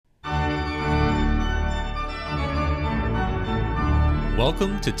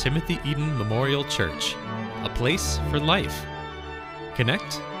Welcome to Timothy Eden Memorial Church, a place for life.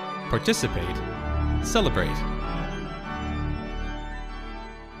 Connect, participate, celebrate.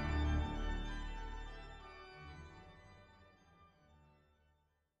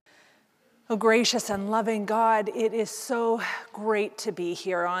 Oh, gracious and loving God, it is so great to be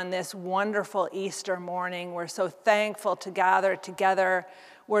here on this wonderful Easter morning. We're so thankful to gather together.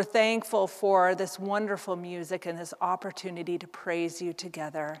 We're thankful for this wonderful music and this opportunity to praise you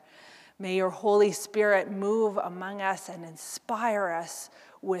together. May your Holy Spirit move among us and inspire us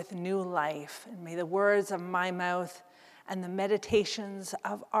with new life. And may the words of my mouth and the meditations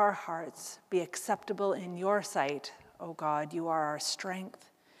of our hearts be acceptable in your sight. Oh God, you are our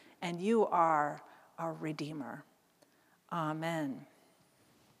strength and you are our Redeemer. Amen.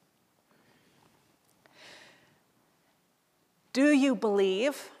 Do you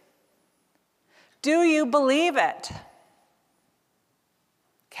believe? Do you believe it?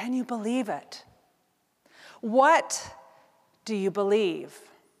 Can you believe it? What do you believe?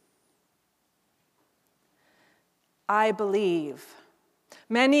 I believe.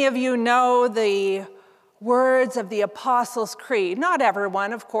 Many of you know the words of the Apostles' Creed. Not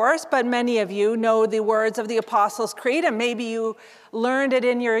everyone, of course, but many of you know the words of the Apostles' Creed, and maybe you learned it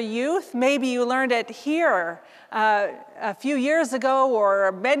in your youth. Maybe you learned it here a few years ago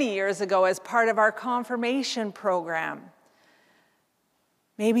or many years ago as part of our confirmation program.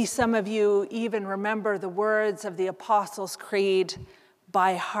 Maybe some of you even remember the words of the Apostles' Creed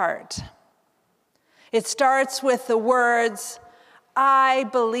by heart. It starts with the words, I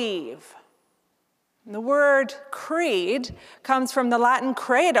believe. And the word creed comes from the Latin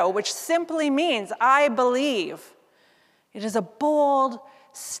credo, which simply means I believe. It is a bold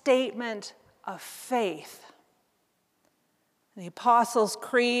statement of faith. The Apostles'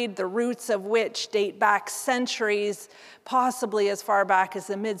 Creed, the roots of which date back centuries, possibly as far back as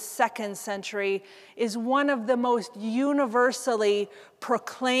the mid-2nd century, is one of the most universally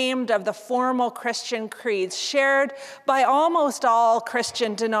proclaimed of the formal Christian creeds, shared by almost all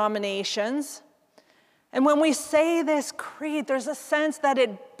Christian denominations. And when we say this creed, there's a sense that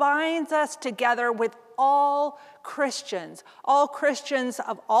it binds us together with all Christians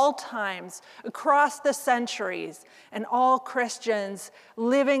of all times, across the centuries, and all Christians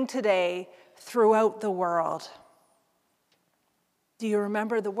living today throughout the world. Do you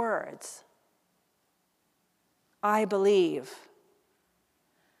remember the words? I believe.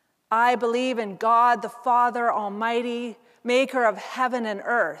 I believe in God the Father Almighty, maker of heaven and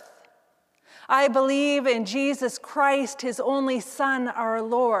earth. I believe in Jesus Christ, his only Son, our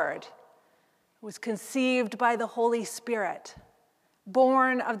Lord, who was conceived by the Holy Spirit,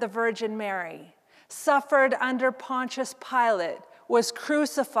 born of the Virgin Mary, suffered under Pontius Pilate, was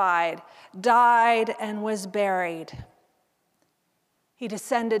crucified, died, and was buried. He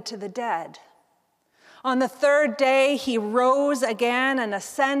descended to the dead. On the third day, he rose again and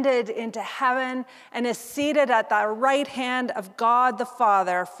ascended into heaven and is seated at the right hand of God the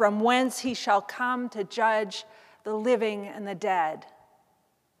Father, from whence he shall come to judge the living and the dead.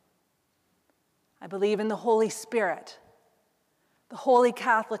 I believe in the Holy Spirit, the Holy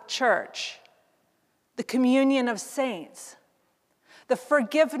Catholic Church, the communion of saints, the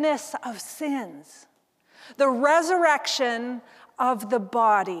forgiveness of sins, the resurrection of the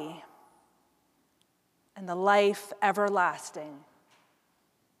body, and the life everlasting.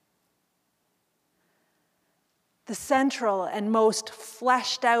 The central and most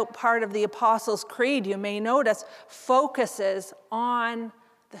fleshed out part of the Apostles' Creed, you may notice, focuses on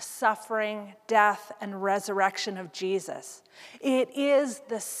the suffering, death, and resurrection of Jesus. It is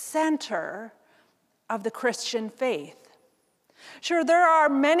the center of the Christian faith. Sure, there are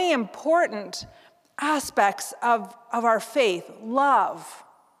many important aspects of our faith. Love,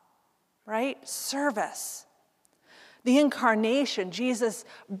 right? Service. The incarnation, Jesus'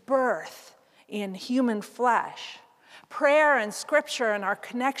 birth in human flesh. Prayer and scripture and our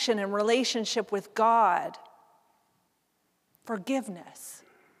connection and relationship with God. Forgiveness.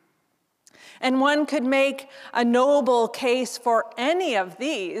 And one could make a noble case for any of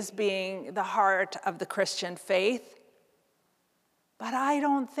these being the heart of the Christian faith. But I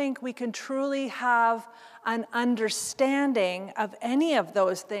don't think we can truly have an understanding of any of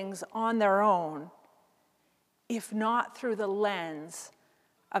those things on their own, if not through the lens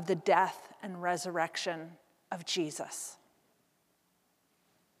of the death and resurrection of Jesus.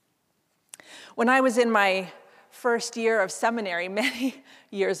 When I was in my first year of seminary many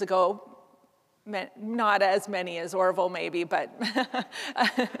years ago, Not as many as Orville maybe, but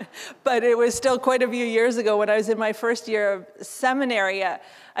but it was still quite a few years ago when I was in my first year of seminary. A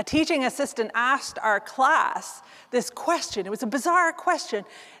teaching assistant asked our class this question. It was a bizarre question.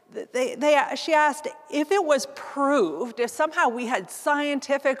 She asked if it was proved, if somehow we had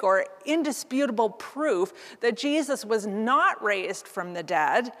scientific or indisputable proof that Jesus was not raised from the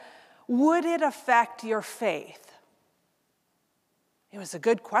dead, would it affect your faith? It was a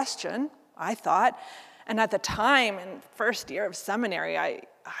good question, I thought. And at the time, in first year of seminary, I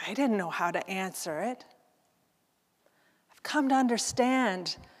didn't know how to answer it. I've come to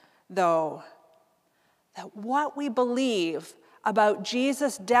understand, though, that what we believe about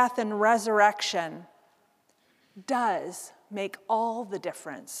Jesus' death and resurrection does make all the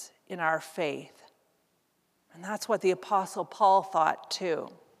difference in our faith. And that's what the Apostle Paul thought too.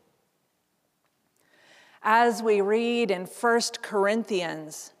 As we read in 1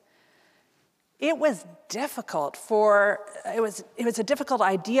 Corinthians, it was a difficult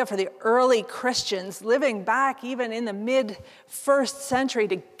idea for the early Christians living back even in the mid-first century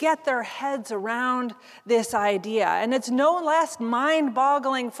to get their heads around this idea. And it's no less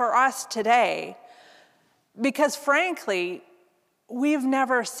mind-boggling for us today because, frankly, we've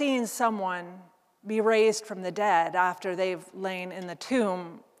never seen someone be raised from the dead after they've lain in the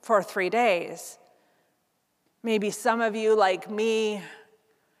tomb for 3 days. Maybe some of you, like me,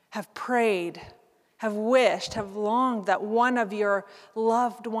 have prayed, have wished, have longed that one of your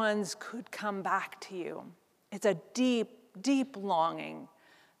loved ones could come back to you. It's a deep, deep longing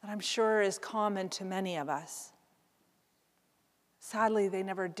that I'm sure is common to many of us. Sadly, they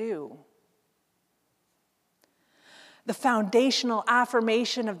never do. The foundational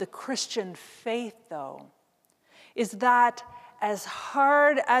affirmation of the Christian faith, though, is that as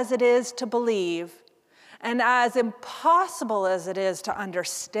hard as it is to believe, and as impossible as it is to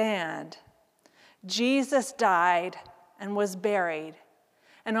understand, Jesus died and was buried.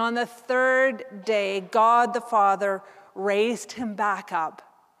 And on the third day, God the Father raised him back up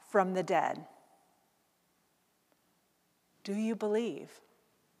from the dead. Do you believe?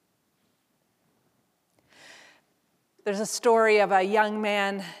 There's a story of a young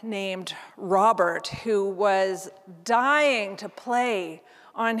man named Robert who was dying to play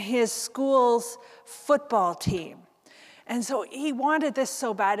on his school's football team. And so he wanted this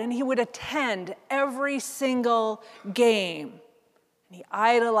so bad, and he would attend every single game. And he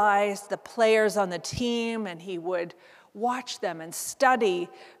idolized the players on the team, and he would watch them and study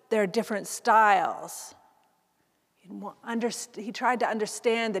their different styles. He tried to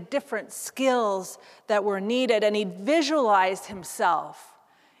understand the different skills that were needed, and he visualized himself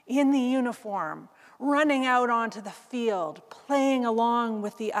in the uniform, running out onto the field, playing along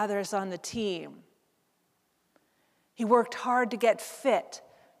with the others on the team. He worked hard to get fit,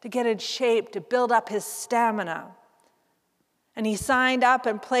 to get in shape, to build up his stamina. And he signed up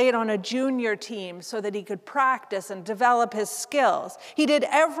and played on a junior team so that he could practice and develop his skills. He did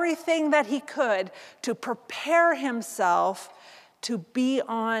everything that he could to prepare himself to be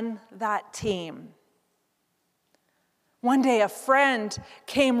on that team. One day, a friend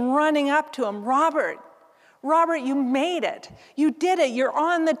came running up to him. Robert, you made it. You did it. You're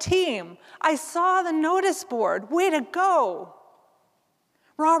on the team. I saw the notice board. Way to go.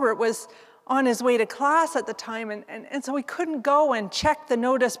 Robert was on his way to class at the time, and so he couldn't go and check the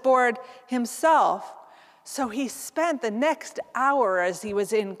notice board himself. So he spent the next hour as he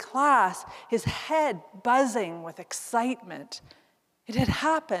was in class, his head buzzing with excitement. It had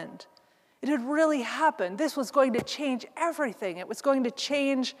happened. It had really happened. This was going to change everything. It was going to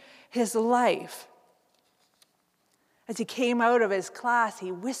change his life. As he came out of his class,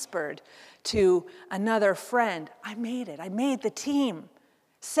 he whispered to another friend, I made it. I made the team.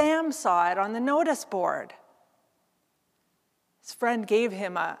 Sam saw it on the notice board. His friend gave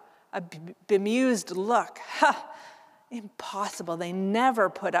him a bemused look. Ha! Impossible. They never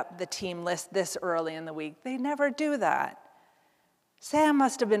put up the team list this early in the week. They never do that. Sam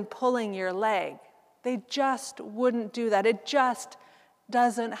must have been pulling your leg. They just wouldn't do that. It just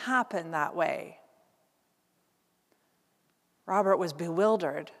doesn't happen that way. Robert was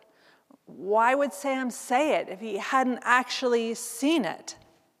bewildered. Why would Sam say it if he hadn't actually seen it?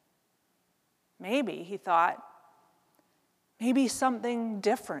 Maybe, he thought, maybe something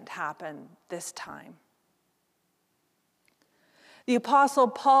different happened this time. The Apostle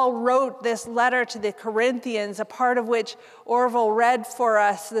Paul wrote this letter to the Corinthians, a part of which Orville read for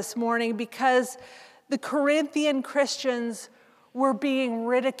us this morning, because the Corinthian Christians were being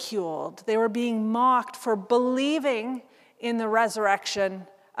ridiculed. They were being mocked for believing in the resurrection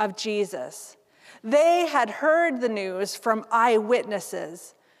of Jesus. They had heard the news from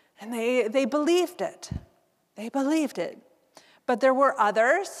eyewitnesses, And they believed it. They believed it. But there were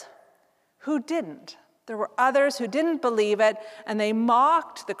others who didn't. There were others who didn't believe it, and they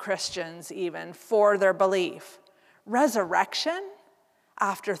mocked the Christians even for their belief. Resurrection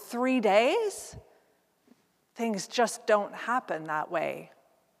after 3 days? Things just don't happen that way.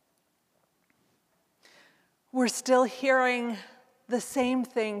 We're still hearing the same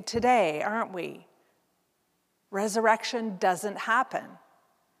thing today, aren't we? Resurrection doesn't happen.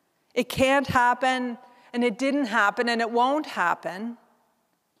 It can't happen, and it didn't happen, and it won't happen.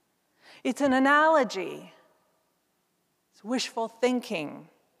 It's an analogy. It's wishful thinking.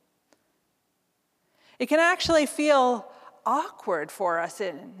 It can actually feel awkward for us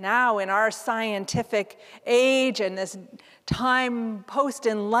now in our scientific age and this time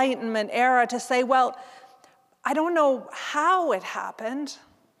post-Enlightenment era to say, well, I don't know how it happened.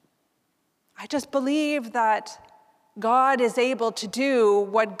 I just believe that God is able to do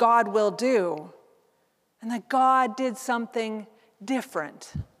what God will do, and that God did something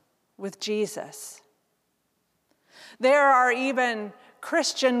different with Jesus. There are even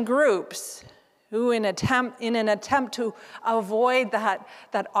Christian groups who, in an attempt to avoid that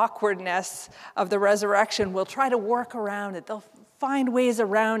awkwardness of the resurrection, will try to work around it. They'll find ways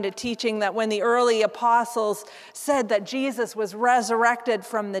around it, teaching that when the early apostles said that Jesus was resurrected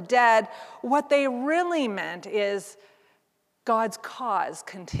from the dead, what they really meant is God's cause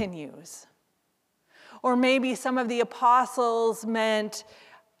continues. Or maybe some of the apostles meant,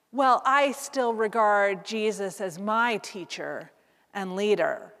 well, I still regard Jesus as my teacher and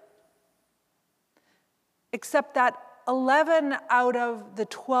leader. Except that 11 out of the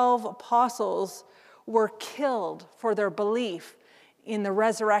 12 apostles were killed for their belief in the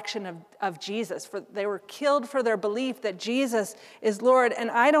resurrection of Jesus. They were killed for their belief that Jesus is Lord.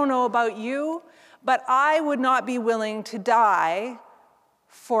 And I don't know about you, but I would not be willing to die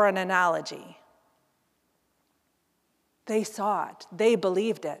for an analogy. They saw it. They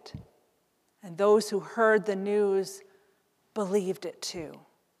believed it. And those who heard the news believed it too.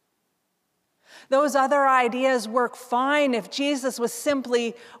 Those other ideas work fine if Jesus was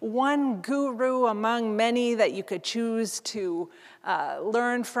simply one guru among many that you could choose to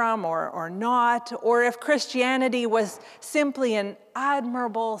learn from or not, or if Christianity was simply an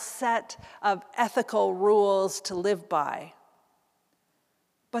admirable set of ethical rules to live by.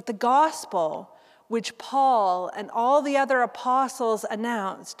 But the gospel, which Paul and all the other apostles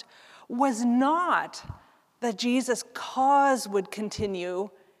announced, was not that Jesus' cause would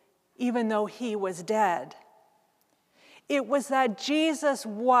continue even though he was dead. It was that Jesus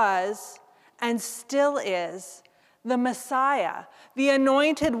was and still is the Messiah, the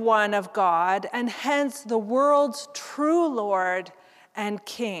anointed one of God, and hence the world's true Lord and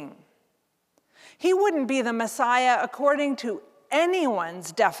King. He wouldn't be the Messiah according to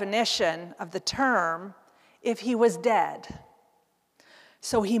anyone's definition of the term if he was dead.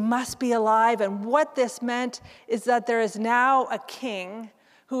 So he must be alive, and what this meant is that there is now a king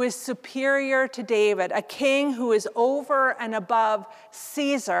who is superior to David, a king who is over and above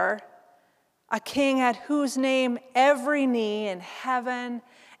Caesar, a king at whose name every knee in heaven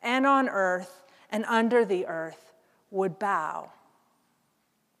and on earth and under the earth would bow.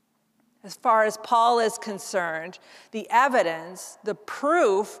 As far as Paul is concerned, the evidence, the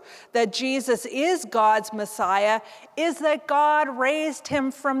proof that Jesus is God's Messiah is that God raised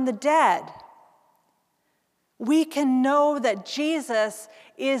him from the dead. We can know that Jesus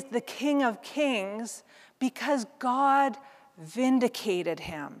is the King of Kings because God vindicated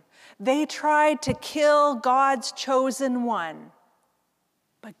him. They tried to kill God's chosen one,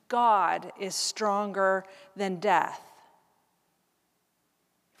 but God is stronger than death.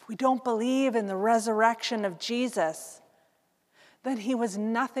 If we don't believe in the resurrection of Jesus, then he was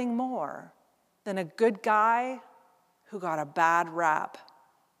nothing more than a good guy who got a bad rap.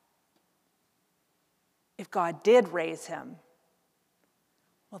 If God did raise him,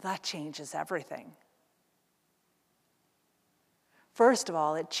 well, that changes everything. First of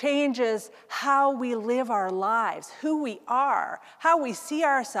all, it changes how we live our lives, who we are, how we see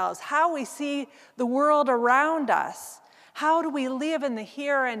ourselves, how we see the world around us. How do we live in the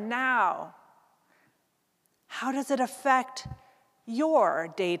here and now? How does it affect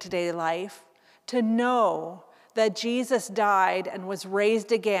your day-to-day life to know that Jesus died and was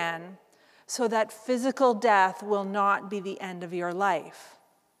raised again so that physical death will not be the end of your life?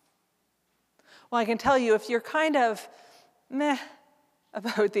 Well, I can tell you, if you're kind of meh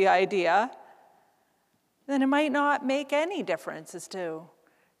about the idea, then it might not make any difference as to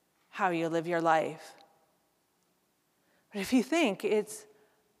how you live your life. But if you think it's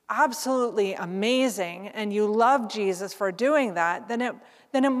absolutely amazing and you love Jesus for doing that, then it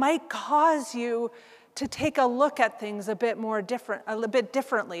might cause you to take a look at things a bit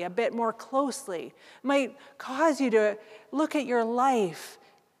differently, a bit more closely. It might cause you to look at your life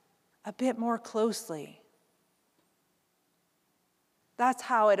a bit more closely. That's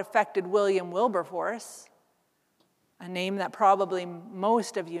how it affected William Wilberforce, a name that probably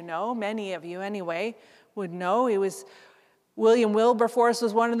most of you know, many of you anyway, would know. William Wilberforce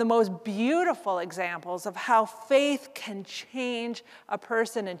was one of the most beautiful examples of how faith can change a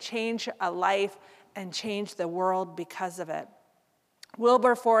person and change a life and change the world because of it.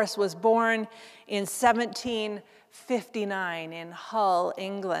 Wilberforce was born in 1759 in Hull,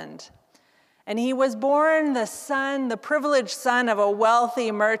 England. And he was born the privileged son of a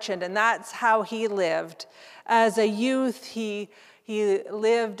wealthy merchant, and that's how he lived. As a youth, he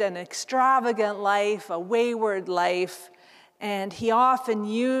lived an extravagant life, a wayward life, and he often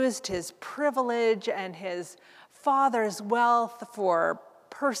used his privilege and his father's wealth for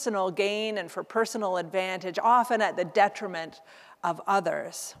personal gain and for personal advantage, often at the detriment of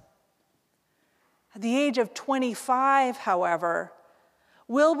others. At the age of 25, however,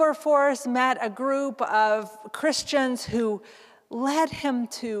 Wilberforce met a group of Christians who led him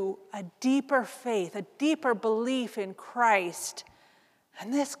to a deeper faith, a deeper belief in Christ,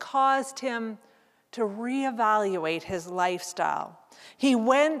 and this caused him to reevaluate his lifestyle. He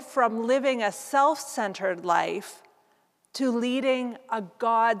went from living a self-centered life to leading a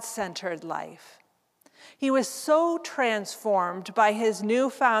God-centered life. He was so transformed by his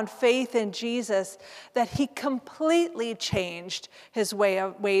newfound faith in Jesus that he completely changed his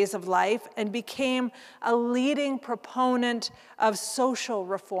ways of life and became a leading proponent of social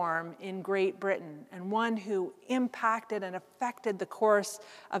reform in Great Britain, and one who impacted and affected the course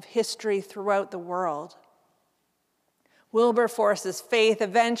of history throughout the world. Wilberforce's faith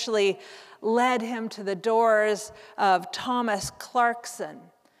eventually led him to the doors of Thomas Clarkson,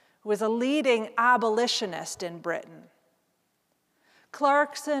 who was a leading abolitionist in Britain.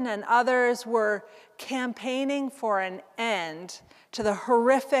 Clarkson and others were campaigning for an end to the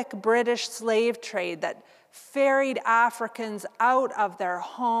horrific British slave trade that ferried Africans out of their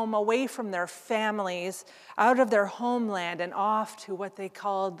home, away from their families, out of their homeland, and off to what they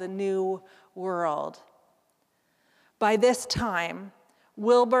called the New World. By this time,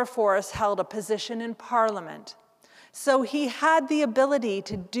 Wilberforce held a position in Parliament, so he had the ability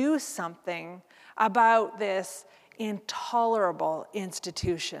to do something about this intolerable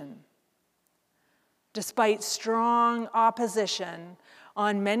institution. Despite strong opposition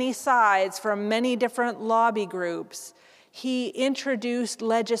on many sides from many different lobby groups, he introduced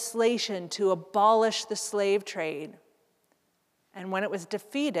legislation to abolish the slave trade. And when it was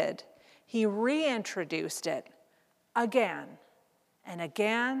defeated, he reintroduced it again and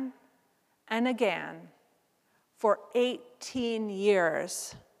again and again for 18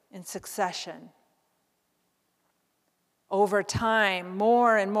 years in succession. Over time,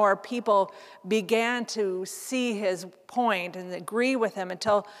 more and more people began to see his point and agree with him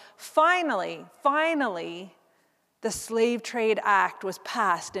until finally, the Slave Trade Act was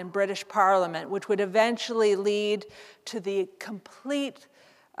passed in British Parliament, which would eventually lead to the complete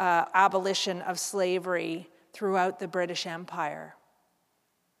abolition of slavery throughout the British Empire.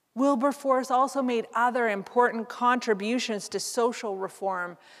 Wilberforce also made other important contributions to social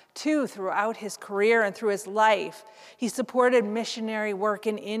reform, too, throughout his career and through his life. He supported missionary work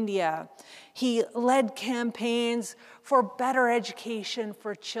in India. He led campaigns for better education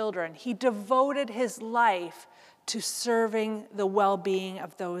for children. He devoted his life to serving the well-being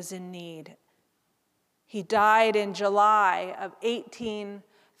of those in need. He died in July of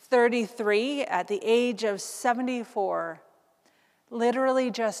 1833 at the age of 74, literally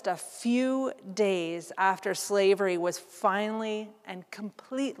just a few days after slavery was finally and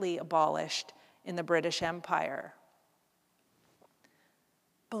completely abolished in the British Empire.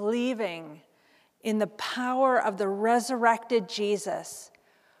 Believing in the power of the resurrected Jesus,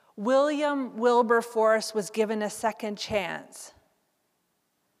 William Wilberforce was given a second chance.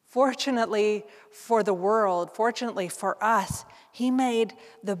 Fortunately for the world, fortunately for us, he made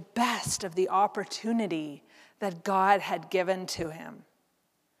the best of the opportunity that God had given to him.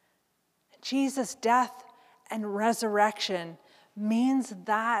 Jesus' death and resurrection means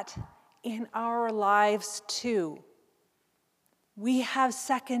that in our lives too. We have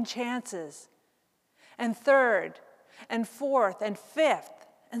second chances, and third, and fourth, and fifth,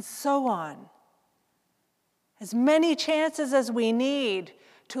 and so on. As many chances as we need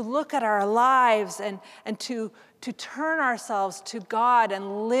to look at our lives and to turn ourselves to God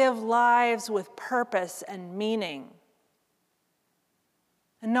and live lives with purpose and meaning.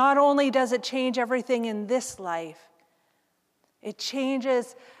 And not only does it change everything in this life, it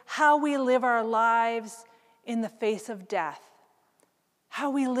changes how we live our lives in the face of death,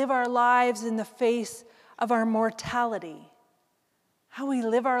 how we live our lives in the face of our mortality, how we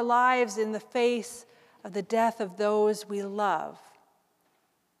live our lives in the face of the death of those we love.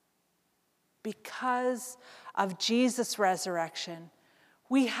 Because of Jesus' resurrection,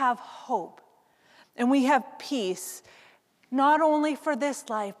 we have hope and we have peace, not only for this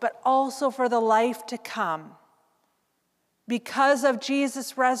life, but also for the life to come. Because of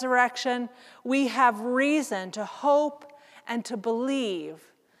Jesus' resurrection, we have reason to hope and to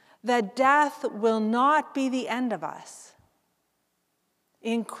believe that death will not be the end of us.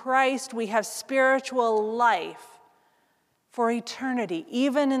 In Christ, we have spiritual life for eternity,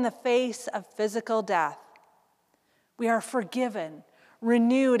 even in the face of physical death. We are forgiven,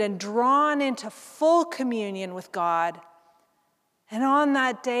 renewed, and drawn into full communion with God. And on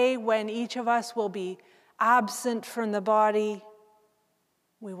that day when each of us will be absent from the body,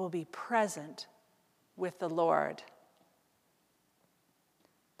 we will be present with the Lord.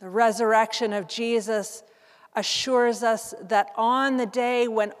 The resurrection of Jesus assures us that on the day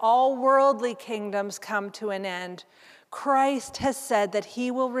when all worldly kingdoms come to an end, Christ has said that he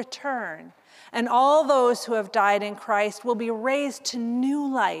will return, and all those who have died in Christ will be raised to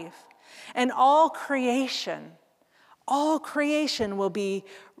new life, and all creation will be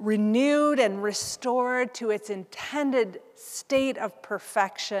renewed and restored to its intended state of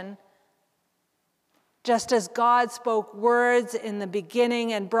perfection. Just as God spoke words in the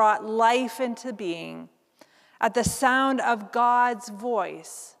beginning and brought life into being, at the sound of God's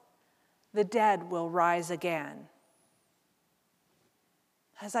voice, the dead will rise again.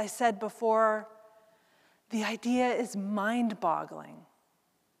 As I said before, the idea is mind-boggling.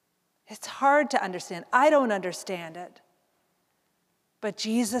 It's hard to understand. I don't understand it. But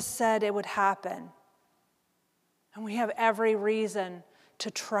Jesus said it would happen. And we have every reason to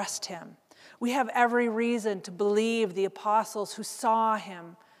trust him. We have every reason to believe the apostles who saw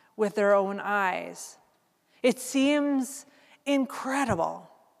him with their own eyes. It seems incredible.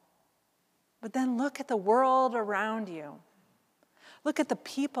 But then look at the world around you. Look at the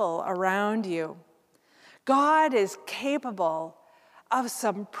people around you. God is capable of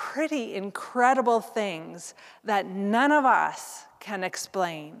some pretty incredible things that none of us can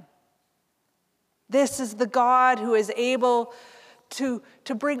explain. This is the God who is able to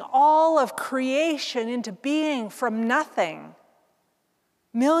bring all of creation into being from nothing.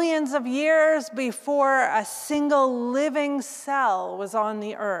 Millions of years before a single living cell was on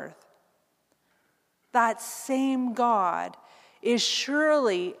the earth. That same God is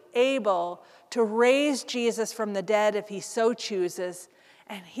surely able to raise Jesus from the dead if he so chooses,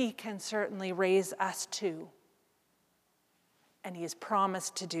 and he can certainly raise us too. And he has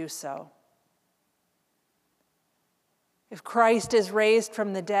promised to do so. If Christ is raised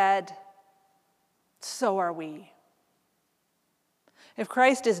from the dead, so are we. If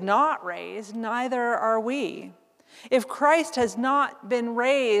Christ is not raised, neither are we. If Christ has not been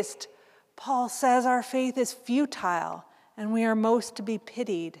raised, Paul says our faith is futile and we are most to be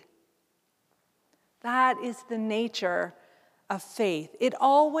pitied. That is the nature of faith. It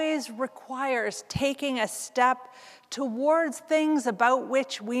always requires taking a step towards things about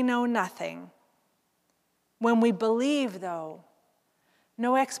which we know nothing. When we believe, though,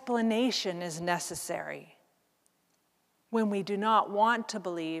 no explanation is necessary. When we do not want to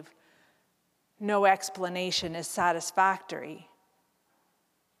believe, no explanation is satisfactory.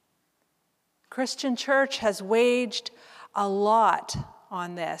 Christian Church has waged a lot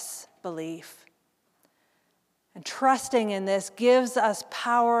on this belief. And trusting in this gives us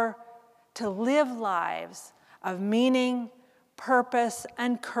power to live lives of meaning, purpose,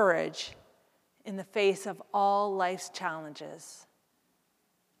 and courage in the face of all life's challenges.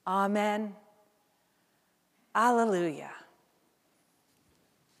 Amen. Alleluia.